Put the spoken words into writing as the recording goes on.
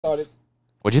What'd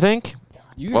you think?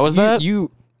 What was that?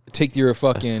 You take your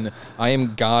fucking I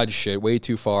am God shit way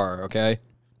too far, okay?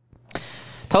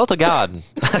 Tell it to God,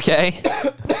 okay?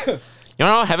 You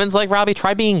know what heaven's like, Robbie?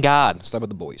 Try being God. Stop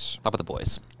with the boys. Stop with the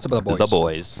boys. Stop with the boys. The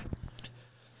boys.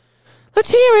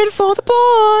 Let's hear it for the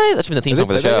boys. That should be the theme song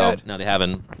for the show. No, they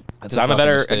haven't. So I'm a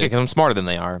better, because I'm smarter than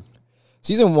they are.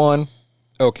 Season 1,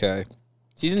 okay.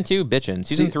 Season 2, bitchin'.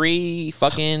 Season 3,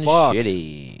 fucking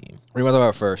shitty. What do you want to talk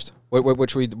about first?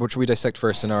 Which we dissect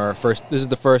first in our first? This is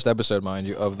the first episode, mind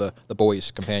you, of the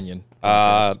boys companion.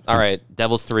 All right,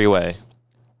 Devil's Three-Way.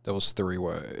 Devil's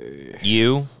Three-Way.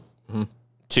 You,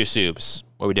 two soups.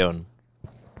 What are we doing?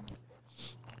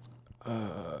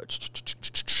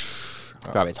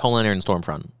 Probably it's Homelander and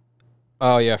Stormfront.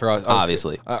 Oh yeah, I forgot.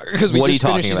 Obviously, because we just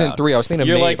finished season 3. I was thinking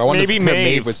of Maeve. I wanted to compare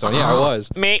Maeve with someone. Yeah, I was.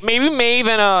 Maybe Maeve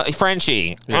and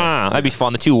Frenchie. Yeah. That'd be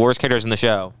fun. The two worst characters in the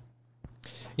show.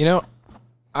 You know,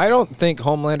 I don't think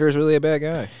Homelander is really a bad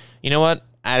guy. You know what?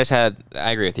 I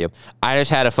agree with you. I just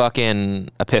had a fucking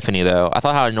epiphany, though. I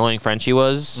thought how annoying Frenchie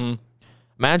was.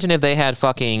 Imagine if they had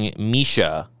fucking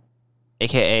Misha,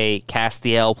 a.k.a.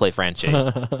 Castiel, play Frenchie.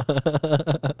 I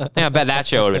think I bet that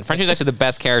show would have been. Frenchie's actually the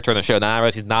best character in the show. Now I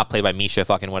realize he's not played by Misha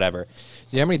fucking whatever.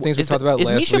 Yeah, how many things we talked about last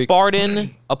week? Is Misha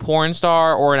Barden a porn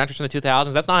star or an actress from the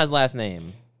 2000s? That's not his last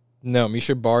name. No,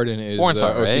 Misha Barden is porn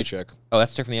star, OC right? chick. Oh,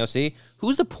 that's the chick from the OC?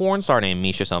 Who's the porn star named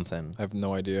Misha something? I have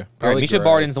no idea. Right, Misha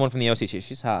Barden's the one from the OC.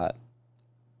 She's hot.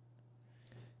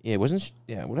 Yeah,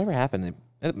 whatever happened.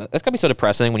 That's got to be so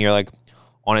depressing when you're like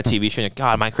on a TV show and you're like,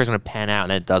 God, my career's going to pan out,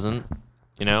 and it doesn't,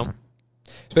 you know?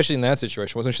 Especially in that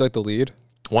situation. Wasn't she like the lead?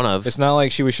 One of. It's not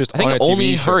like she was just I think on a TV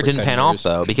only show her for didn't 10 pan years. off,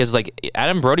 though, because like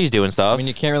Adam Brody's doing stuff. I mean,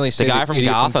 you can't really say the guy from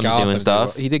Gotham's doing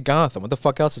stuff. He did Gotham. What the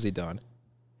fuck else has he done?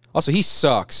 Also, he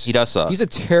sucks. He does suck. He's a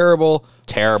terrible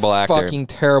actor. Fucking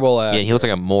terrible actor. Yeah, he looks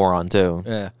like a moron, too.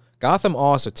 Yeah. Gotham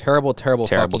also. Terrible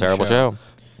fucking show.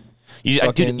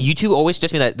 You two always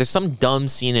suggest me that there's some dumb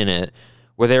scene in it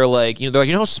where they're like, you know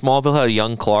how Smallville had a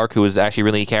young Clark who was actually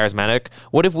really charismatic?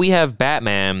 What if we have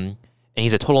Batman and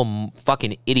he's a total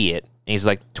fucking idiot and he's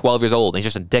like 12 years old and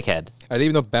he's just a dickhead? I didn't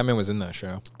even know if Batman was in that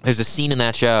show. There's a scene in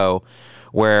that show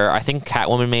where I think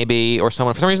Catwoman maybe or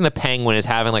someone, for some reason the Penguin is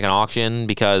having like an auction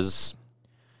because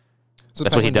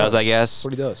that's what he does, I guess. That's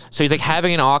what he does. So he's like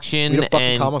having an auction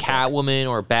and Catwoman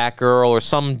or Batgirl or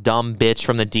some dumb bitch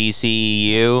from the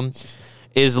DCEU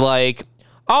is like,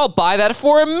 I'll buy that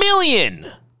for $1 million.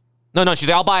 No, she's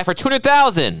like, I'll buy it for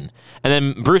 $200,000. And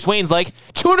then Bruce Wayne's like,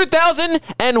 $200,000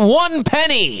 and 1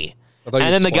 penny. And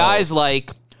then the guy's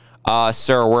like,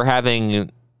 sir, we're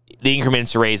having the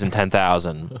increments raised in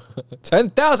 10,000.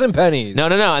 10,000 pennies. No.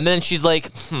 And then she's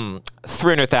like,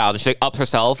 300,000. She like ups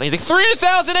herself, and he's like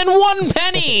 300,000 and 1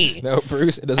 penny. No,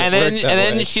 Bruce, it doesn't work that way. And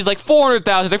then she's like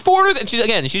 400,000. He's like 400, and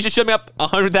she's just jumping up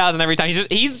 100,000 every time.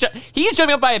 He's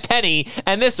jumping up by a penny,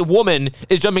 and this woman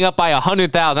is jumping up by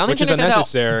 100,000. I don't think she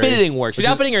understands how bidding works. She's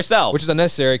outbidding herself, which is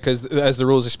unnecessary because, as the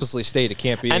rules explicitly state, it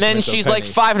can't be. And then she's like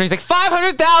 500. He's like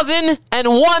 500,000 and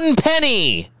 1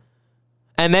 penny.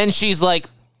 And then she's like,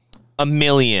 $1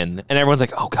 million, and everyone's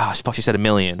like, "Oh gosh, fuck!" She said $1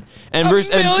 million, and Bruce,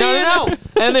 no,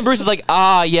 and then Bruce is like,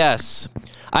 "Ah, yes,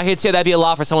 I could say that'd be a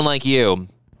lot for someone like you." $1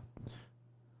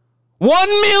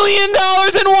 million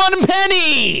and 1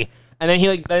 penny, and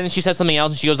then then she says something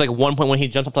else, and she goes like 1.1. He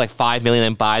jumps up to like 5 million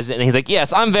and buys it, and he's like,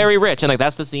 "Yes, I'm very rich," and like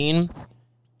that's the scene.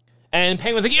 And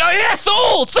Penguin's like, "Yeah,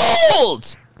 sold."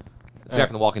 It's the guy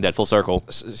from The Walking Dead, full circle.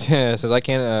 Yeah, it says I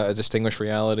can't distinguish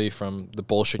reality from the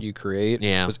bullshit you create.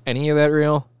 Yeah, was any of that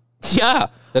real? Yeah,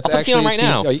 that's actually right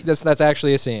now. That's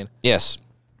actually a scene. Yes.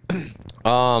 You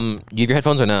have your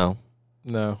headphones or no?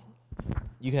 No.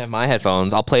 You can have my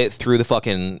headphones. I'll play it through the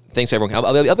fucking thing so everyone can.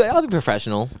 I'll be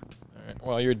professional. All right.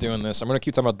 While you're doing this, I'm gonna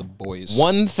keep talking about the boys.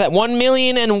 1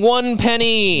 million and 1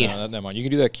 penny. No, never mind. You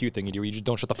can do that cute thing you do. You just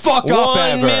don't shut the fuck up.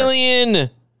 1 million.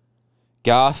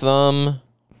 Gotham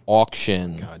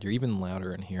auction. God, you're even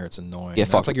louder in here. It's annoying. Get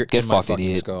fucked. Like you're get in my fucked, fucking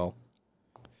idiot. Skull.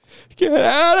 Get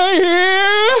out of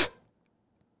here!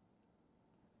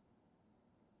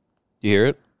 You hear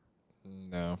it?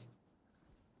 No,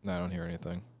 I don't hear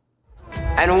anything.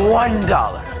 And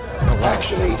 $1. Oh, wow.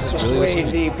 Actually, Mr.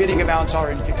 Wade, the bidding amounts are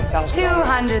in $50,000.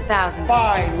 200,000.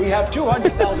 Fine, we have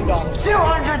 $200,000.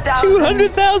 200,000.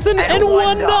 200,000 and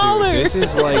 $1. Dude, this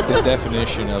is like the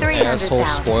definition of asshole,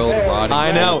 spoiled, rotting.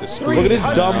 I know. Look at his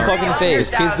dumb fucking face.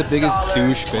 This kid's the biggest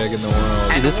douchebag in the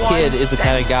world. Dude, this kid is the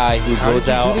kind of guy who goes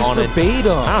out on a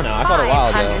verbatim. I don't know. I thought a while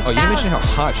ago. Oh, you mentioned how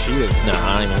hot she is. No,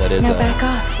 I don't even know what that is. Now though. back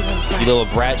off, You little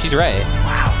brat. She's right.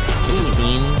 Wow, Mrs.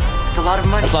 Keen. it's a lot of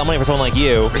money. That's a lot of money for someone like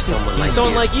you. For someone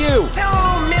like you.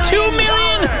 $2 million.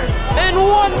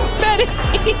 $2,000,001 penny.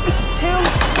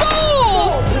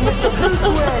 Sold To Mr. Bruce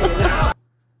Wayne.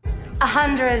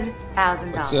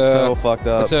 $100,000. So fucked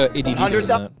up. What's ADD doing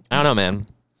that? I don't know, man.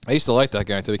 I used to like that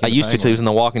guy until he I became used to till he was in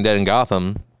The Walking Dead in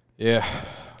Gotham. Yeah.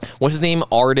 What's his name?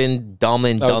 Arden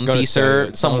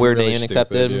Dumfeaser. Some weird really name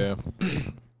accepted. Yeah.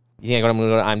 You think I'm going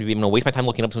to go to IMDb? I'm going to waste my time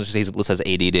looking up something that says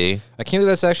ADD. I can't believe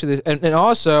that's actually this. And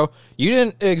also, you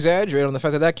didn't exaggerate on the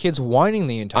fact that that kid's whining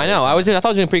the entire I know. time. I thought I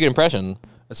was doing a pretty good impression.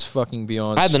 That's fucking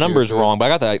beyond I had the numbers stupid. wrong,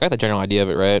 but I got the general idea of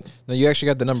it right. No, you actually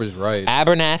got the numbers right.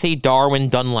 Abernathy, Darwin,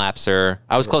 Dunlap, sir.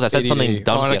 I was close. I said ADD. something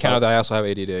dumb. On account of that, I also have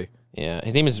ADD. Yeah,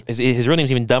 his name is his real name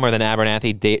is even dumber than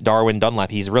Abernathy Darwin Dunlap.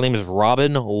 His real name is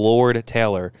Robin Lord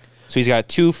Taylor. So he's got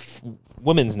two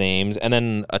women's names and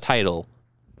then a title.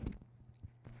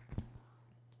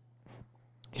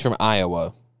 He's from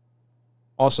Iowa.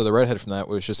 Also, the redhead from that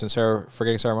was just in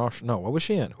Forgetting Sarah Marshall. No, what was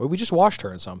she in? We just watched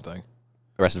her in something.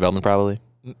 Arrested Development, probably.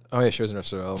 Oh, yeah, she was in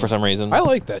Arrested Development. For some reason. I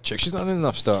like that chick. She's not in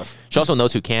enough stuff. She also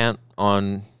knows who can't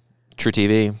on True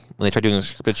TV when they tried doing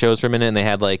scripted shows for a minute and they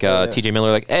had like TJ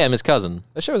Miller like, hey, I'm his cousin.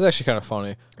 That show was actually kind of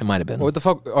funny. It might have been. What the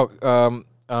fuck? Oh,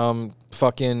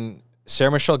 fucking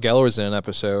Sarah Michelle Gellar was in an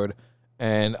episode,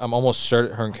 and I'm almost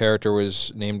certain her character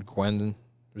was named Gwen.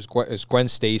 It was Gwen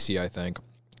Stacy, I think.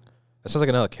 That sounds like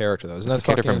another character though. Isn't that That's a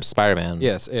character from Spider-Man?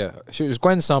 Yes, yeah. She was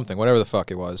Gwen something, whatever the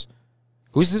fuck it was.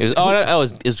 Who's this? It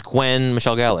was Gwen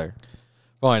Michelle Gellar.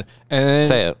 Fine. And then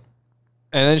Say it.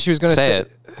 And then she was gonna say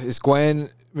it. It's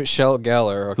Gwen Michelle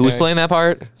Gellar. Okay? Who was playing that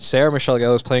part? Sarah Michelle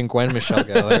Gellar was playing Gwen Michelle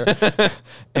Gellar,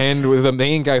 and with the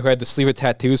main guy who had the sleeve of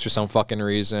tattoos for some fucking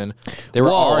reason. They were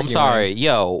Whoa, arguing. I'm sorry,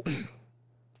 yo.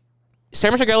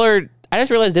 Sarah Michelle Gellar. I just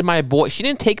realized did my boy. She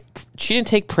didn't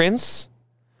take Prince.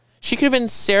 She could have been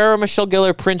Sarah Michelle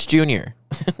Gellar Prince Jr.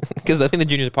 Because I think the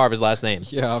Jr. is part of his last name.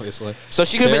 Yeah, obviously. So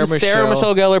she could have been Sarah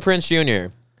Michelle Gellar Prince Jr.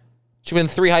 She would have been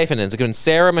 3 hyphens. It could have been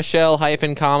Sarah Michelle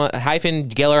hyphen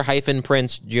Gellar hyphen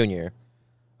Prince Jr. That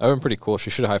would have been pretty cool. She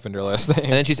should have hyphened her last name.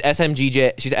 And then she's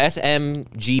SMGJ. She's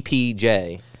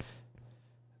SMGPJ.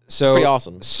 So pretty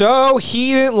awesome. So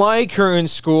he didn't like her in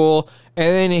school, and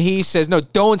then he says, "No,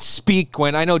 don't speak,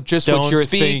 Gwen. I know just what you're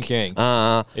thinking."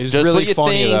 It's just really what you're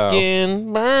funny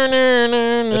thinking.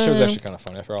 That show was actually kind of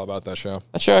funny. I forgot all about that show.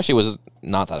 That show actually was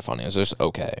not that funny. It was just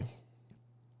okay.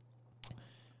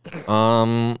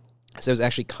 So it was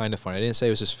actually kind of funny. I didn't say it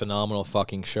was this phenomenal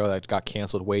fucking show that got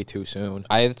canceled way too soon.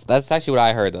 That's actually what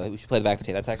I heard, though. We should play the back to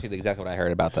tape. That's actually exactly what I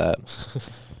heard about that.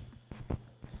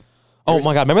 Oh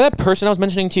my god! Remember that person I was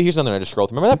mentioning to you? Here's something I just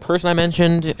scrolled through. Remember that person I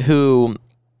mentioned who?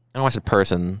 I don't know, I said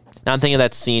person. Now I'm thinking of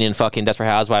that scene in fucking Desperate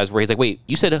Housewives where he's like, "Wait,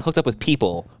 you said hooked up with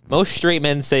people. Most straight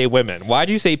men say women. Why'd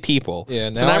you say people?"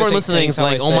 Yeah. So now everyone listening is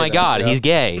like, "Oh my god, he's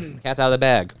gay. Cat's out of the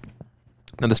bag."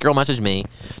 And this girl messaged me.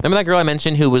 Remember that girl I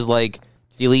mentioned who was like,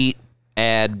 delete,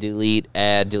 add, delete,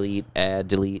 add, delete, add,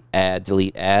 delete, add,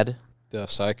 delete, add. The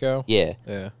Psycho. Yeah.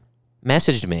 Yeah.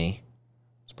 Messaged me.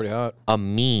 It's pretty hot. A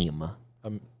meme.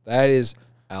 That is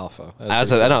alpha. I was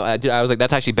like,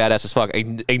 that's actually badass as fuck. I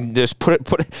just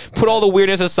put all the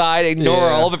weirdness aside, ignore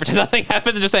all of it, pretend nothing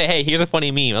happened, and just say, hey, here's a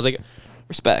funny meme. I was like,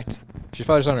 respect. She's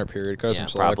probably just on her period. Cut her some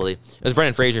slack. Probably. It was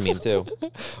Brendan Fraser meme too.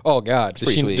 Oh god,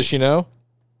 does she know?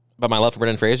 About my love for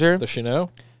Brendan Fraser? Does she know?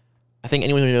 I think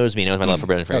anyone who knows me knows my love for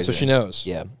Brendan Fraser. Oh, so she knows.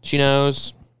 Yeah, she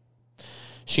knows.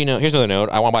 She knows. Here's another note.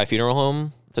 I want to buy a funeral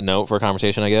home. It's a note for a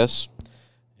conversation, I guess.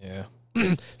 Yeah.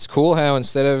 It's cool how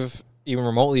instead of even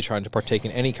remotely trying to partake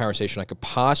in any conversation I could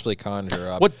possibly conjure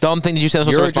up. What dumb thing did you say I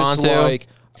was supposed to respond to? Like,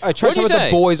 I tried to talk about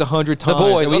The Boys 100 times. The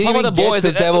Boys. Let's talk about The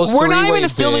Boys. We're not even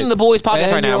filming The Boys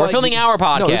podcast right now. We're filming our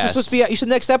podcast. No, this was supposed to be. You said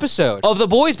next episode of The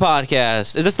Boys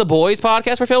podcast. Is this The Boys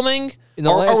podcast we're filming? In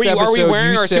the last episode, are we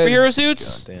wearing our superhero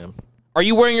suits? God damn. Are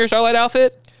you wearing your Starlight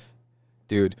outfit?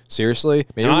 Dude, seriously?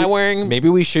 Maybe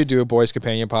we should do a Boys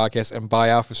Companion podcast and buy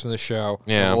outfits from the show.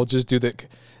 Yeah. We'll just do that.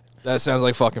 That sounds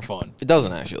like fucking fun. It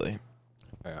doesn't actually.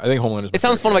 I think Homeland is. It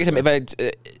sounds fun,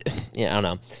 yeah, I don't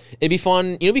know. It'd be fun.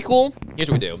 You know, it'd be cool. Here's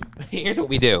what we do. Here's what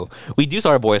we do. We do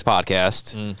start a Boys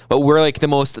podcast, but we're like the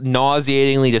most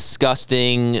nauseatingly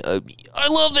disgusting. I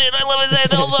love it.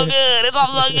 It's all so good. It's all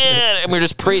so good. And we're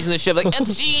just praising the shit. Like,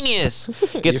 that's genius.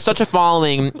 Get such a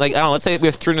following. Like, I don't know. Let's say we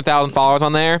have 300,000 followers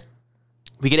on there.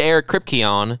 We get Eric Kripke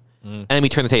on, and then we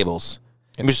turn the tables,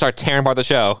 and we just start tearing apart the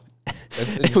show.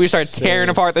 We start tearing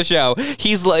apart the show.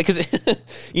 He's like, cause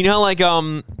you know, like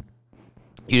you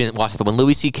didn't watch it, but when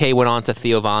Louis C.K. went on to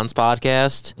Theo Von's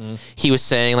podcast, he was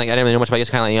saying like I didn't really know much about it.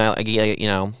 Kind of like,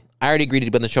 I already agreed to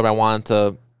be on the show, but I wanted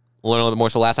to learn a little bit more.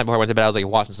 So last night before I went to bed, I was like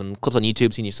watching some clips on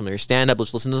YouTube, seeing some of your stand-up,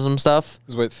 just listening to some stuff.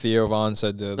 This is what Theo Von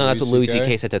said to No, that's what Louis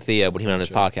C.K. said to Theo when he went on his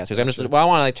podcast. He was like, I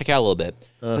want to like check you out a little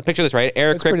bit. Picture this, right?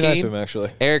 Eric Kripke. Pretty nice of him,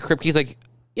 actually. Eric Kripke's like,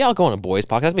 yeah, I'll go on a boys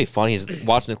podcast. That'd be fun. He's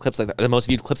watching the clips, like the most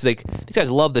viewed clips. He's like, these guys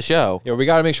love the show. Yeah, we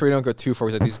got to make sure we don't go too far.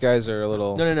 Like, these guys are a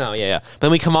little... No. Yeah. But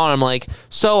then we come on, I'm like,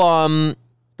 so,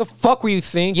 the fuck were you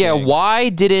thinking? Yeah, why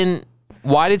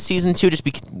did season 2 just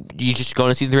be... You just go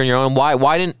into season 3 on your own?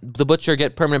 Why didn't the Butcher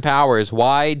get permanent powers?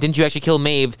 Why didn't you actually kill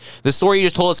Maeve? The story you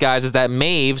just told us, guys, is that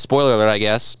Maeve, spoiler alert, I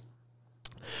guess,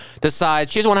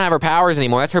 decides she doesn't want to have her powers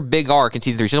anymore. That's her big arc in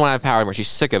season 3. She doesn't want to have power anymore. She's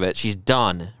sick of it. She's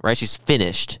done, right? She's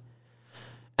finished.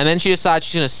 And then she decides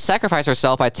she's going to sacrifice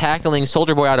herself by tackling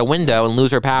Soldier Boy out a window and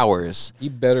lose her powers. He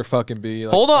better fucking be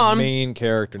like, the main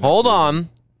character. Hold on.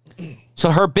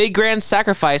 So her big grand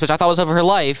sacrifice, which I thought was over her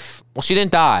life, well, she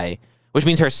didn't die. Which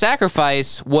means her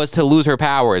sacrifice was to lose her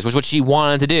powers, which is what she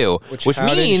wanted to do. Which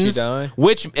means,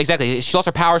 exactly, she lost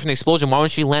her powers from the explosion. Why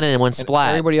wouldn't she land in and went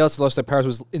splat? Everybody else that lost their powers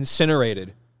was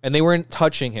incinerated. And they weren't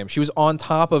touching him. She was on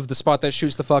top of the spot that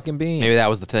shoots the fucking beam. Maybe that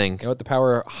was the thing. You know what? The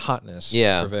power of hotness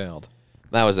prevailed.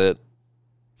 That was it.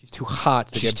 She's too hot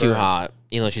to get She's too hot.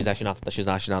 Even though she's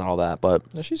actually not all that,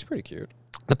 but... No, she's pretty cute.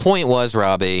 The point was,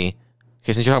 Robbie...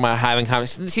 Okay, since you're talking about having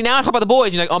conversations... See, now I talk about the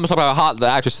boys, you're like, oh, I'm talking about the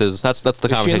actresses. That's the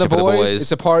conversation for the boys.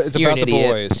 It's about the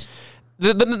boys.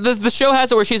 The show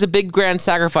has it where she has a big grand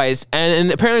sacrifice,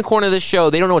 and apparently according to this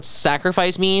show, they don't know what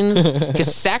sacrifice means,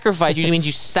 because sacrifice usually means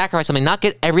you sacrifice something, not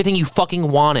get everything you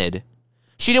fucking wanted.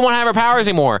 She didn't want to have her powers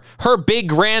anymore. Her big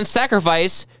grand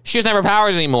sacrifice, she doesn't have her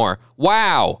powers anymore.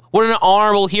 Wow. What an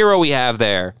honorable hero we have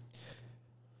there.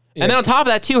 Yeah. And then on top of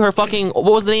that, too, her fucking,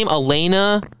 what was the name?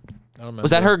 Elena? I don't remember.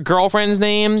 Was that her girlfriend's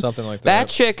name? Something like that. That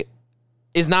chick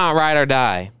is not ride or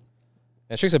die.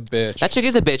 That chick's a bitch. That chick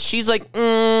is a bitch. She's like,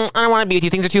 I don't want to be with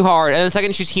you. Things are too hard. And the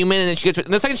second she's human, and then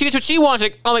the second she gets what she wants,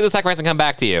 she's like, I'll make the sacrifice and come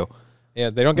back to you. Yeah,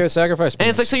 they don't get a sacrifice. And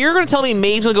it's like, so you're going to tell me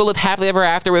Maeve's going to go live happily ever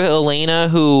after with Elena,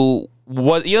 who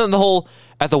was, you know, the whole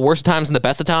at the worst of times and the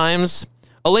best of times?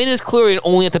 Elena is clearly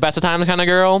only at the best of times kind of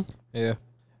girl. Yeah.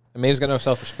 And Maeve's got no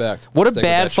self-respect. What a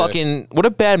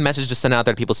bad message to send out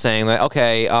there to people saying that,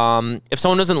 okay, if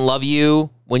someone doesn't love you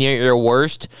when you're at your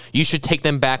worst, you should take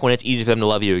them back when it's easy for them to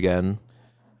love you again.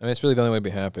 I mean, it's really the only way to be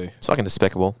happy. It's fucking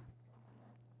despicable.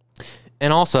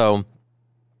 And also,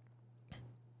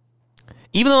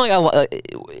 even though like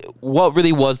what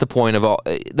really was the point of all,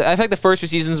 I think the first 2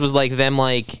 seasons was like them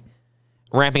like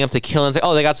ramping up to killing. It's like,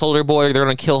 oh, they got Soldier Boy, they're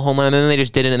gonna kill Homeland, and then they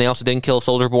just didn't, and they also didn't kill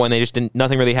Soldier Boy, and they just didn't.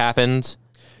 Nothing really happened.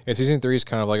 Yeah, season 3 is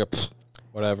kind of like a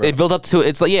whatever. It built up to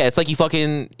it's like it's like you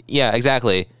fucking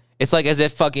exactly. It's like as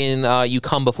if fucking you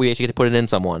come before you actually get to put it in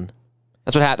someone.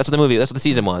 That's what happened. That's what the movie. That's what the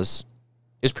season was.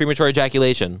 It was premature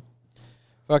ejaculation.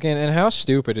 Fucking, and how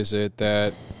stupid is it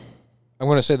that I'm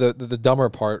going to say the dumber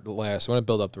part last. I want to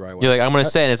build up the right way. You're like, I'm going to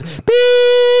say it. It's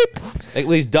beep. Like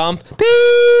these dump.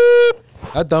 Beep.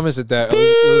 How dumb is it that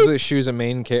Elizabeth Shue's a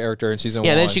main character in season 1?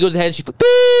 Yeah, then she goes ahead and she beep.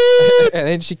 And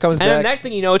then she comes back. And the next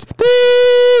thing you know, it's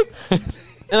beep. And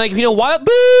like, you know what? Beep.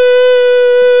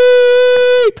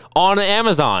 On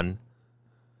Amazon.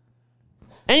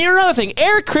 And you know another thing,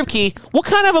 Eric Kripke, what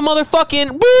kind of a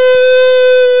motherfucking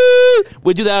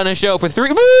would do that on a show for 3?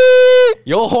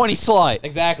 You old horny slut.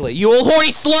 Exactly. You old horny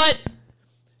slut.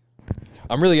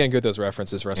 I'm really getting good at those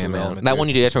references, Wrestling Element. That one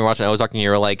you did yesterday when we were watching Ozark, and you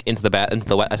were like into the Badlands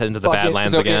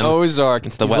again. Ozark.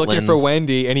 Into the he's wetlands. Looking for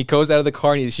Wendy, and he goes out of the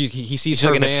car, and he sees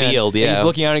her in a field. Yeah, and he's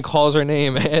looking out, and he calls her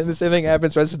name, and the same thing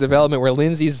happens for Arrested Development, where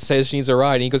Lindsay says she needs a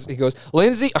ride, and he goes,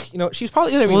 Lindsay, you know, she's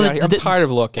probably interviewing out here. I'm tired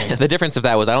of looking. The difference of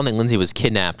that was I don't think Lindsay was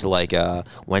kidnapped like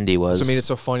Wendy was. So made it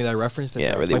so funny that I referenced it.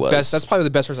 Yeah, it really was. That's probably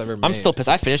the best reference I've ever made. I'm still pissed.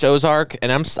 I finished Ozark,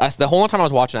 and the whole time I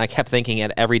was watching, I kept thinking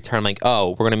at every turn, like,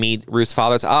 oh, we're gonna meet Ruth's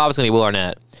father. Oh, it's gonna be Will Arnett.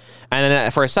 And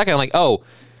then for a second, I'm like, oh,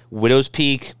 Widow's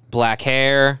Peak, black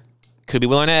hair, could be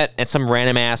Will Arnett, and some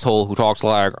random asshole who talks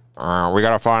like, we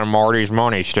gotta find Marty's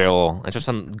money still. It's just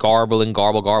some garble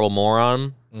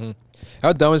moron. Mm-hmm.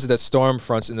 How dumb is it that Storm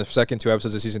fronts in the second 2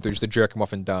 episodes of season 3 just to jerk him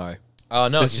off and die? Oh,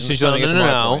 no.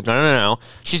 No.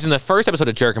 She's in the first episode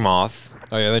to jerk him off.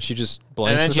 Oh, yeah, then she just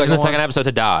blanks. And then she's in the second episode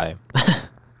to die.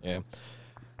 Yeah.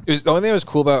 It was the only thing that was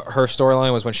cool about her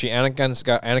storyline was when she Anakin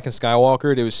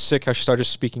Skywalkered. It was sick how she started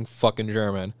just speaking fucking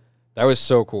German. That was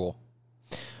so cool.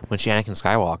 When she Anakin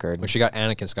Skywalkered. When she got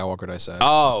Anakin Skywalkered, I said.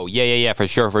 Oh, yeah, for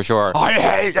sure. I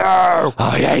hate you!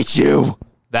 I hate you!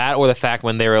 That or the fact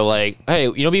when they were like, hey,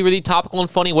 you know, be really topical and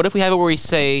funny. What if we have it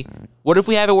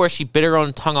where she bit her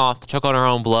own tongue off to choke on her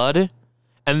own blood?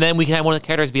 And then we can have one of the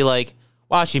characters be like,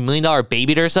 wow, she $1 million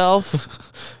babied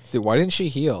herself? Dude, why didn't she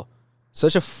heal?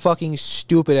 Such a fucking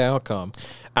stupid outcome.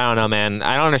 I don't know, man.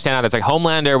 I don't understand how that's like.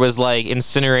 Homelander was like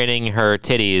incinerating her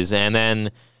titties, and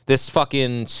then this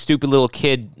fucking stupid little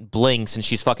kid blinks, and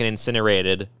she's fucking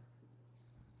incinerated.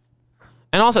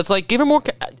 And also, it's like, give her more...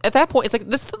 At that point, it's like,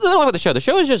 this is the thing about the show. The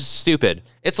show is just stupid.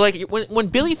 It's like, when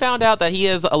Billy found out that he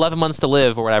has 11 months to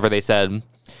live, or whatever they said, and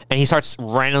he starts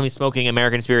randomly smoking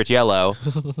American Spirits Yellow,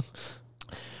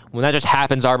 when that just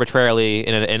happens arbitrarily,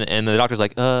 and the doctor's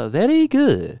like, very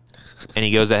good. And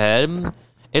he goes ahead,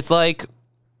 it's like,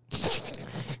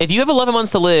 if you have 11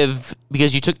 months to live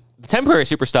because you took the temporary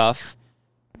super stuff,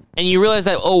 and you realize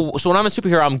that, oh, so when I'm a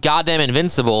superhero, I'm goddamn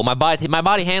invincible, my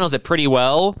body handles it pretty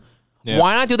well... Yeah.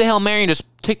 Why not do the Hail Mary and just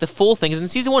take the full things? In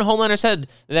season 1, Homelander said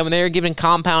that when they were giving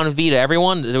Compound V to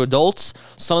everyone, the adults,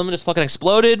 some of them just fucking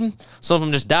exploded, some of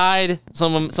them just died,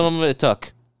 some of them it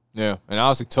took. Yeah, and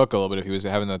obviously took a little bit if he was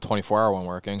having the 24-hour one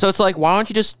working. So it's like, why don't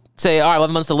you just say, all right,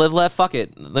 11 months to live left, fuck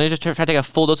it. Let me just try to take a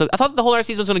full dose of... I thought the whole other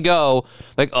season was going to go,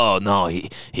 like, oh, no, he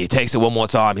takes it one more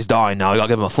time, he's dying now, I'll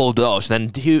give him a full dose.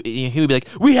 And then he would be like,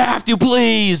 we have to,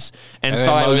 please! And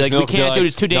Starlight would be like, we can't do it,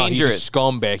 it's too dangerous. No, he's a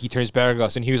scumbag, he turns back to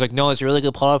us, and he was like, no, it's a really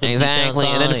good plot. Exactly,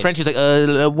 and then Frenchie's like,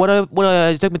 what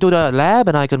take me to the lab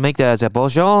and I could make the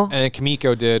potion? And then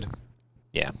Kimiko did.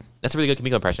 Yeah. That's a really good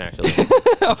Kimiko impression, actually.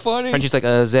 How funny. Frenchie's like,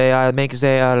 they make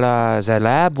the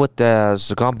lab with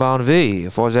the Compound V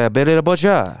for the Billy the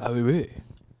Butcher. And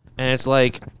it's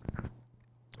like,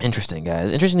 interesting,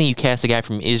 guys. Interesting that you cast a guy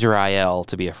from Israel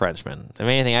to be a Frenchman. If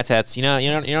anything, that's you know,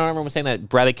 everyone was saying that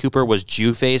Bradley Cooper was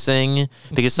Jew-facing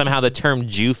because somehow the term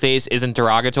Jew-face isn't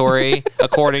derogatory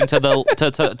according to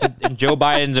in Joe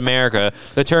Biden's America.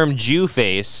 The term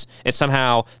Jew-face is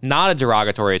somehow not a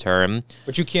derogatory term.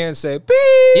 But you can't say beep.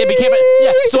 Yeah,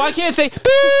 but so I can't say beep,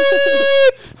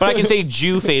 but I can say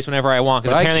Jew-face whenever I want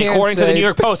because apparently, according to the New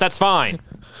York Post, that's fine.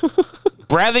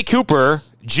 Bradley Cooper,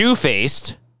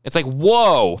 Jew-faced. It's like,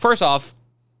 whoa. First off,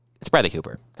 it's Bradley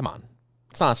Cooper. Come on.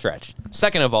 It's not a stretch.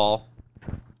 Second of all,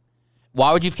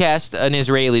 why would you cast an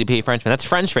Israeli to be a Frenchman? That's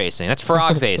French-facing. That's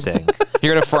frog-facing.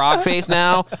 You're going to frog-face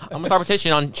now? I'm going to start a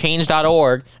petition on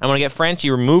change.org. I'm going to get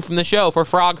Frenchie removed from the show for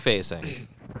frog-facing.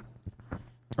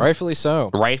 Rightfully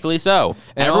so. Rightfully so.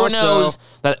 And everyone also knows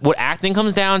that what acting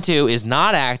comes down to is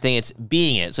not acting, it's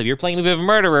being it. So if you're playing a movie of a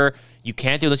murderer, you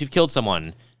can't do it unless you've killed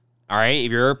someone. All right,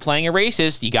 if you're playing a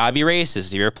racist, you gotta be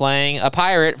racist. If you're playing a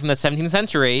pirate from the 17th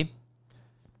century,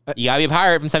 you gotta be a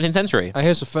pirate from the 17th century.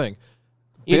 Here's the thing.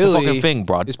 Here's the fucking thing,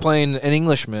 bro. He's playing an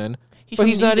Englishman, but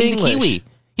he's not English. He's Kiwi.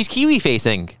 He's Kiwi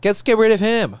facing. Let's get rid of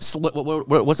him.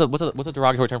 What's a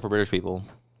derogatory term for British people?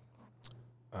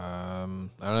 I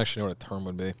don't actually know what a term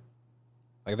would be.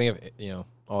 I can think of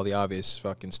all the obvious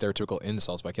fucking stereotypical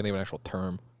insults, but I can't think of an actual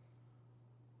term.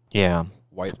 Yeah.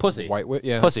 White pussy. White,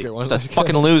 yeah. Pussy. That's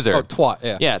fucking loser. Oh, twat,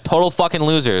 yeah. Yeah, total fucking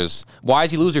losers. Why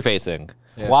is he loser facing?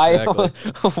 Yeah, why exactly.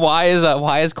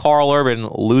 why is Carl Urban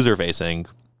loser facing?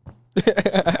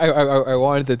 I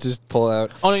wanted to just pull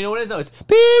out. Oh, no, you know what it is? No, it's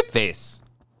beep face.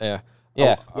 Yeah.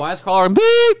 Yeah. Why is Carl Urban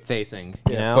beep facing?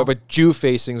 You know? But Jew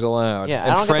facing's allowed. Yeah,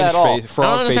 and I don't French get that at all. frog I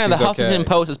don't understand. facing's The Huffington okay.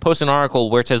 Post is posting an article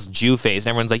where it says Jew face, and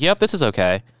everyone's like, "Yep, this is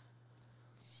okay."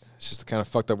 It's just the kind of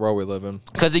fucked up world we live in.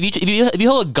 Because if you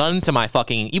hold a gun to my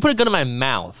fucking, you put a gun in my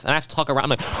mouth, and I have to talk around,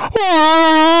 I'm like,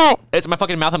 "Whoa!" It's my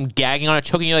fucking mouth, I'm gagging on it,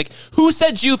 choking. You're like, who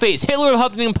said Jew face? Hitler or the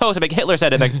Huffington Post? I'm like, Hitler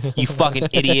said it. I'm like, you fucking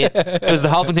idiot. It was the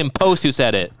Huffington Post who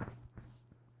said it.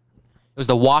 It was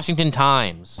the Washington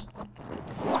Times.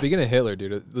 Speaking of Hitler,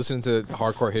 dude, listening to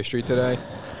Hardcore History today,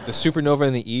 the supernova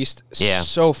in the East,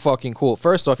 so fucking cool.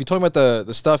 First off, you told me about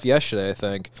the stuff yesterday, I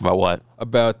think. About what?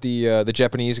 About the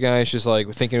Japanese guys just like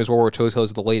thinking it was World War II until it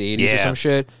was the late 80s or some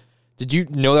shit. Did you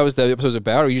know that was the episode was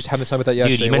about, or you just happened to tell me that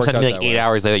yesterday? Dude, you mentioned something like 8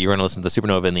 hours later you were going to listen to the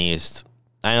supernova in the East.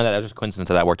 I know that was just a coincidence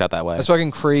that worked out that way. That's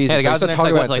fucking crazy. Yeah, the guy was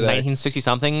talking like, about like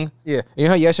 1960-something? Yeah. You know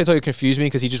how yesterday I told you it confused me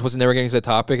because he just wasn't never getting to the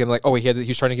topic and like, oh, he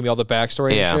was trying to give me all the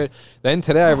backstory and shit. Then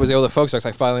today I was able to focus.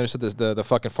 I finally understood the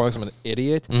fucking forms. I'm an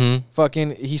idiot.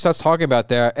 Fucking, he starts talking about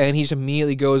that and he just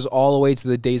immediately goes all the way to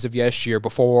the days of yesteryear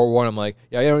before World War I. I'm like,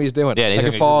 yeah, I know what he's doing. Yeah, I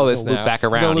can follow this now. Back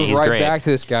around. He's gonna he's right great. back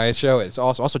to this guy and show it. It's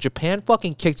awesome. Also, Japan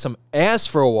fucking kicked some ass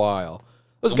for a while.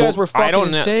 Those guys were fucking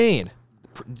insane.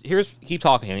 Keep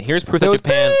talking. Here's proof that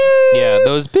Japan. Yeah,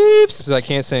 those beeps. Because I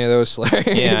can't say any of those slurs.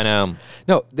 Yeah, I know.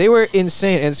 No, they were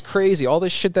insane, and it's crazy. All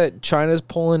this shit that China's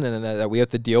pulling and that we have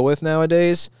to deal with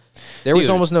nowadays. There was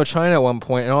almost no China at one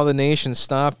point, and all the nations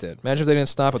stopped it. Imagine if they didn't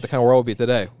stop it, the kind of world would be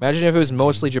today. Imagine if it was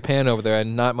mostly Japan over there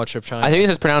and not much of China. I think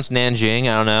this is pronounced Nanjing.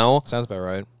 I don't know. Sounds about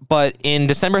right. But in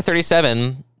December of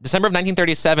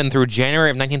 1937 through January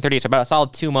of 1930, it's about a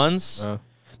solid 2 months.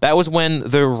 That was when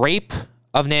the rape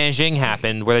of Nanjing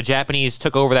happened, where the Japanese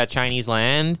took over that Chinese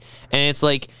land, and it's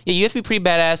like, yeah, you have to be pretty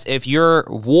badass if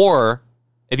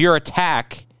your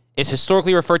attack is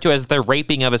historically referred to as the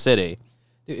raping of a city.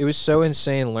 Dude, it was so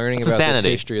insane learning about the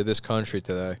history of this country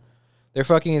today. They're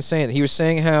fucking insane. He was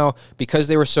saying how because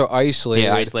they were so isolated,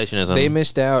 isolationism, they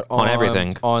missed out on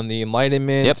everything, on the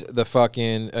Enlightenment, the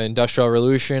fucking Industrial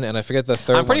Revolution, and I forget the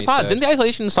third. I'm pretty positive. Didn't the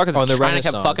isolation start because China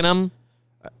kept fucking them?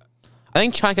 I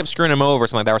think China kept screwing them over or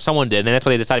something like that, or someone did, and that's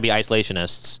why they decided to be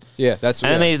isolationists. Yeah, that's.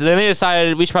 And then they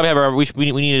decided we should probably have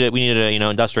we needed to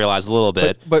industrialize a little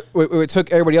bit. But it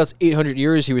took everybody else 800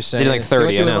 years. He was saying they did like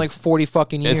 30. They went through like 40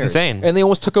 fucking years. It's insane, and they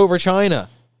almost took over China.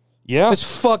 Yeah, it's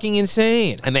fucking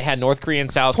insane. And they had North Korea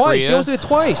and South Korea. They almost did it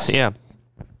twice. Yeah.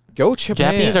 Go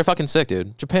Japan. Japanese are fucking sick,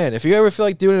 dude. Japan. If you ever feel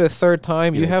like doing it a third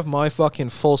time, you have my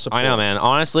fucking full support. I know, man.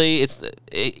 Honestly,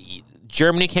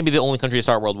 Germany can't be the only country to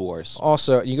start world wars.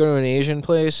 Also, you go to an Asian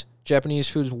place, Japanese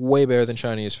food's way better than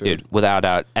Chinese food. Dude, without a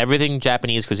doubt. Everything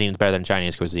Japanese cuisine is better than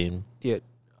Chinese cuisine. Yeah.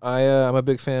 I'm a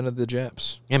big fan of the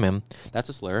Japs. Yeah, man. That's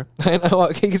a slur. I know.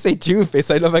 I can say Jew face.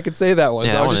 I don't know if I can say that one.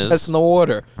 Yeah, so I was just testing the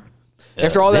water.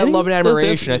 After all that really? love and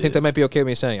admiration, I think that might be okay with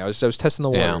me saying. I was testing the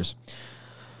waters.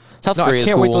 South Korea is cool.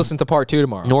 I can't wait to listen to part 2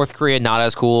 tomorrow. North Korea, not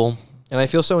as cool. And I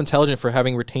feel so intelligent for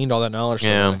having retained all that knowledge.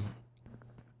 Yeah.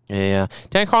 Yeah.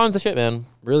 Dan Carlin's the shit, man.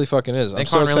 Really fucking is. I'm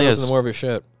so excited to listen to more of his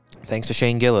shit. Thanks to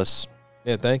Shane Gillis.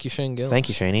 Yeah, thank you, Shane Gillis. Thank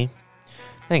you, Shaney.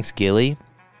 Thanks, Gilly.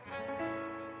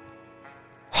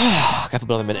 Got for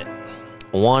another minute.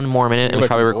 One more minute, and we should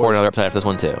probably record another episode after this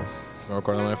one, too.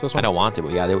 Record another after this one? I don't want to, but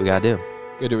we gotta do what we gotta do.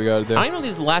 We do what we gotta do. I don't even know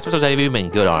if these last episodes have even been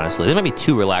good, honestly. They might be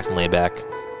too relaxed and laid back.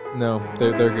 No,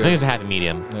 they're good. I think it's a happy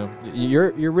medium. No,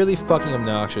 you're really fucking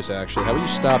obnoxious. Actually, how about you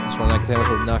stop this one? And I can tell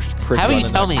you obnoxious prick. How about you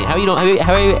tell me? How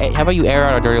about you air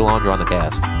out our dirty laundry on the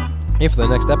cast? Yeah, for the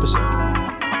next episode.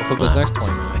 Or for those next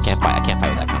 20 minutes. I can't fight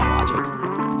with that kind of logic.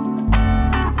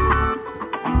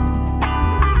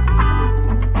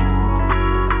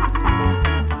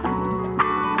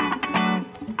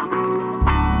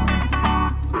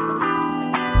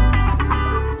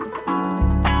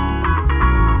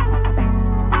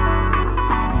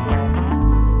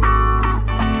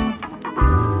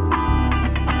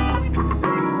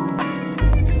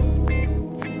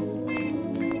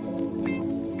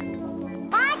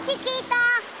 Bye, Chiquita.